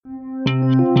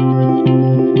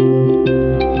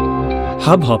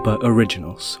Hubhopper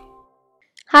Originals.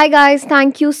 Hi, guys.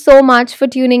 Thank you so much for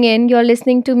tuning in. You're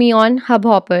listening to me on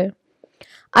Hubhopper.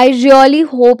 I really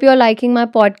hope you're liking my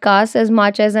podcast as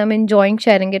much as I'm enjoying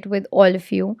sharing it with all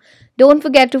of you. Don't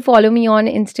forget to follow me on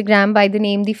Instagram by the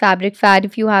name The Fabric Fad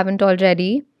if you haven't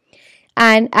already.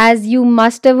 And as you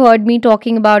must have heard me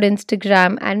talking about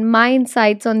Instagram and my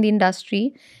insights on the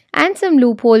industry and some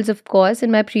loopholes, of course,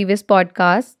 in my previous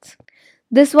podcasts,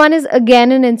 this one is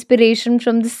again an inspiration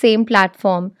from the same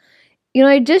platform.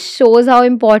 It just shows how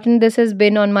important this has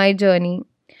been on my journey.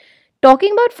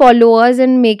 Talking about followers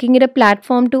and making it a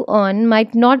platform to earn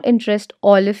might not interest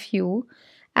all of you,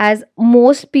 as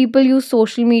most people use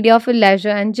social media for leisure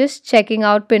and just checking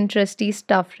out Pinteresty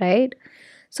stuff, right?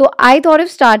 So I thought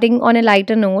of starting on a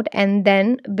lighter note and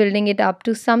then building it up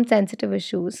to some sensitive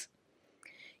issues.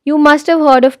 You must have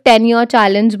heard of 10-year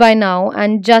challenge by now,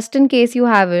 and just in case you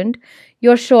haven't,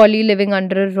 you're surely living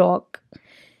under a rock.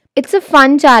 It's a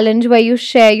fun challenge where you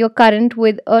share your current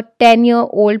with a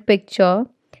 10-year-old picture.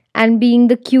 And being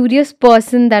the curious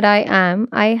person that I am,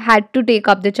 I had to take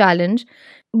up the challenge.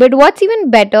 But what's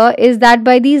even better is that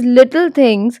by these little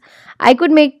things, I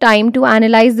could make time to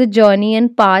analyze the journey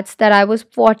and paths that I was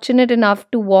fortunate enough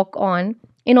to walk on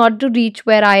in order to reach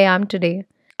where I am today.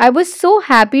 I was so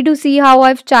happy to see how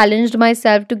I've challenged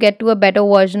myself to get to a better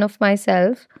version of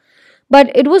myself.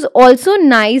 But it was also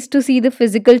nice to see the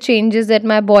physical changes that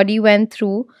my body went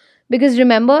through because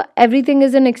remember, everything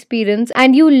is an experience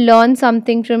and you learn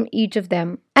something from each of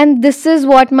them. And this is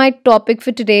what my topic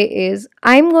for today is.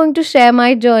 I'm going to share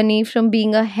my journey from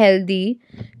being a healthy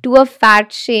to a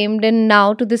fat shamed and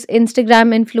now to this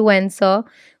Instagram influencer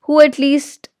who at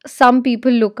least some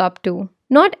people look up to.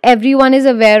 Not everyone is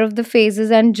aware of the phases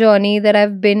and journey that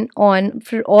I've been on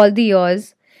for all the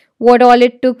years, what all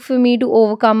it took for me to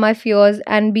overcome my fears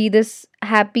and be this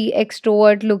happy,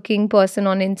 extrovert looking person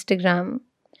on Instagram.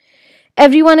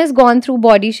 Everyone has gone through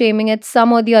body shaming at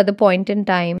some or the other point in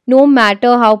time. No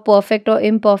matter how perfect or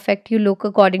imperfect you look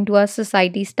according to our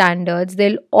society standards,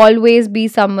 there'll always be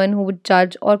someone who would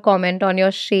judge or comment on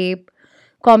your shape,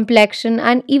 complexion,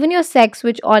 and even your sex,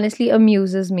 which honestly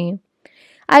amuses me.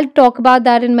 I'll talk about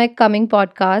that in my coming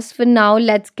podcast. For now,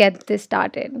 let's get this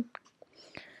started.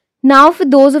 Now, for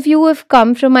those of you who have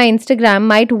come from my Instagram,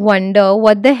 might wonder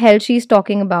what the hell she's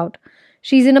talking about.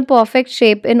 She's in a perfect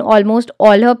shape in almost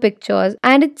all her pictures,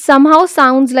 and it somehow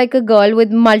sounds like a girl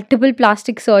with multiple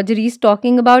plastic surgeries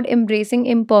talking about embracing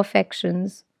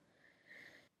imperfections.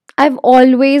 I've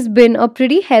always been a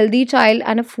pretty healthy child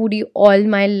and a foodie all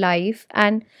my life,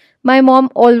 and my mom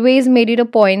always made it a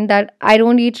point that I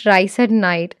don't eat rice at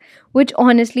night, which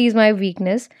honestly is my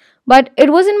weakness. But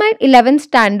it was in my 11th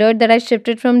standard that I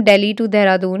shifted from Delhi to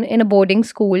Dehradun in a boarding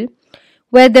school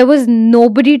where there was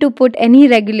nobody to put any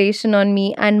regulation on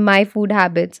me and my food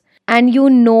habits. And you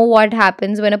know what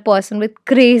happens when a person with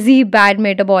crazy bad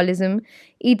metabolism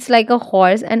eats like a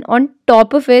horse, and on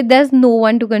top of it, there's no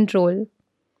one to control.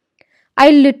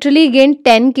 I literally gained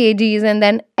 10 kgs, and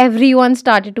then everyone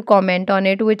started to comment on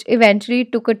it, which eventually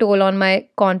took a toll on my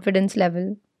confidence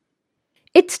level.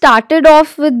 It started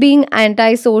off with being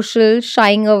antisocial,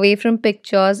 shying away from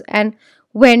pictures, and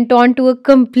went on to a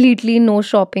completely no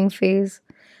shopping phase.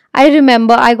 I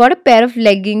remember I got a pair of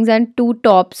leggings and two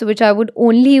tops, which I would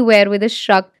only wear with a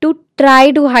shrug to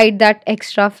try to hide that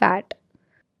extra fat.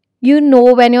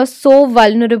 When you're so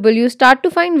vulnerable, you start to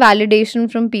find validation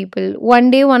from people.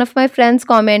 One day, one of my friends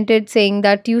commented saying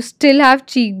that you still have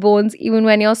cheekbones even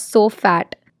when you're so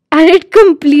fat. And it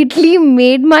completely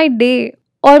made my day,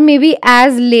 or maybe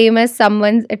as lame as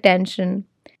someone's attention.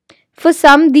 For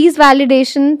some, these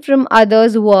validation from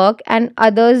others work, and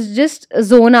others just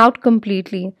zone out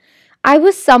completely. I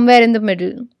was somewhere in the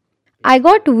middle. I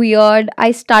got weird.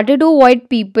 I started to avoid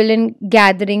people in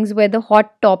gatherings where the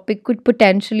hot topic could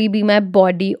potentially be my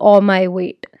body or my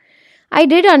weight. I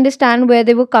did understand where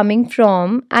they were coming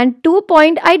from, and to a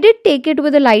point, I did take it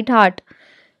with a light heart.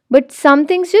 But some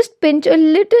things just pinch a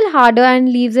little harder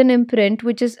and leaves an imprint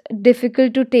which is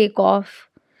difficult to take off.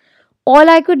 All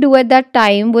I could do at that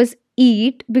time was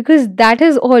eat because that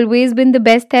has always been the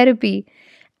best therapy,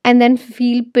 and then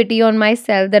feel pity on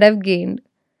myself that I've gained.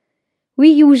 We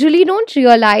usually don't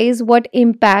realize what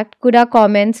impact could our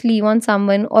comments leave on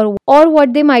someone or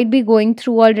what they might be going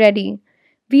through already.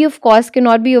 We of course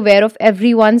cannot be aware of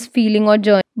everyone's feeling or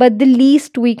journey, but the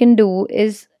least we can do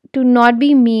is to not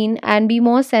be mean and be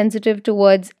more sensitive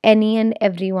towards any and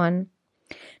everyone.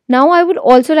 Now, I would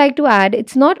also like to add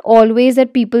it's not always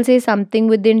that people say something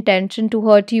with the intention to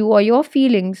hurt you or your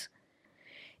feelings.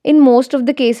 In most of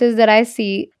the cases that I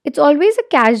see, it's always a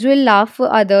casual laugh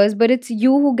for others, but it's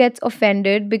you who gets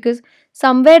offended because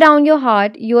somewhere down your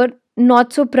heart, you're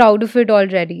not so proud of it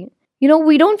already.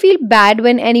 We don't feel bad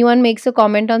when anyone makes a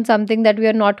comment on something that we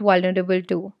are not vulnerable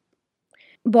to.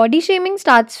 Body shaming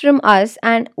starts from us,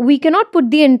 and we cannot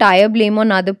put the entire blame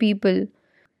on other people.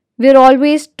 We're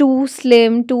always too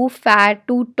slim, too fat,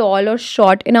 too tall, or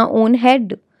short in our own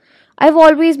head. I've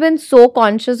always been so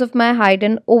conscious of my height,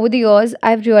 and over the years,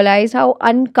 I've realized how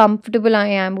uncomfortable I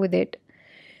am with it.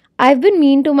 I've been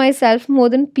mean to myself more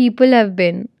than people have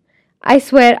been. I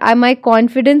swear, my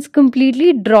confidence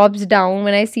completely drops down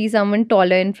when I see someone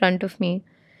taller in front of me.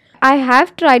 I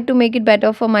have tried to make it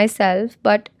better for myself,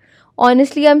 but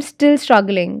honestly, I'm still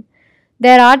struggling.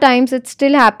 There are times it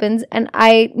still happens, and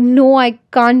I know I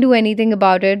can't do anything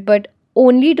about it, but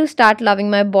only to start loving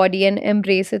my body and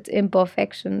embrace its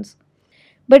imperfections.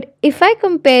 But if I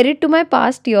compare it to my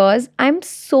past years, I'm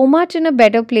so much in a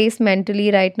better place mentally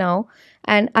right now,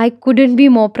 and I couldn't be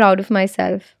more proud of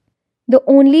myself. The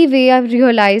only way I've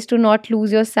realized to not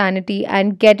lose your sanity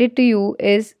and get it to you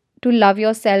is to love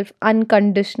yourself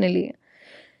unconditionally.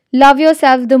 Love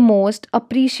yourself the most,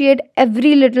 appreciate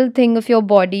every little thing of your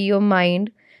body, your mind.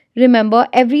 Remember,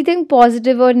 everything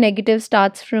positive or negative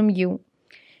starts from you.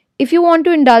 If you want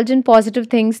to indulge in positive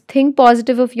things, think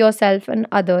positive of yourself and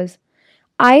others.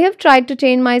 I have tried to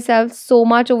change myself so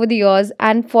much over the years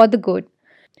and for the good.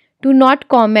 To not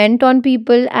comment on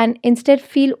people and instead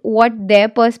feel what their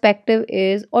perspective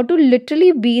is, or to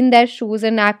literally be in their shoes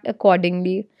and act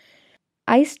accordingly.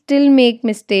 I still make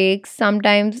mistakes.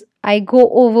 Sometimes I go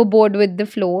overboard with the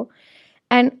flow,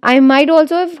 and I might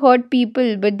also have hurt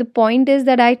people, but the point is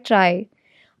that I try.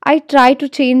 I try to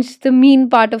change the mean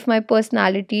part of my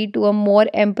personality to a more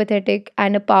empathetic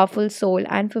and a powerful soul,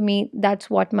 and for me, that's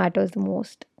what matters the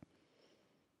most.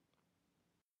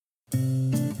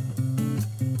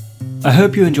 I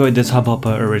hope you enjoyed this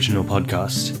Hubhopper original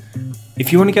podcast.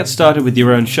 If you want to get started with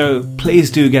your own show, please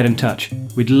do get in touch.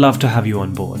 We'd love to have you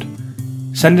on board.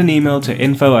 Send an email to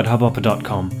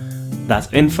info@hubhopper.com.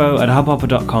 That's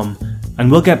info@hubhopper.com, and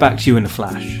we'll get back to you in a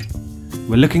flash.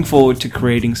 We're looking forward to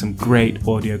creating some great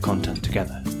audio content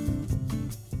together.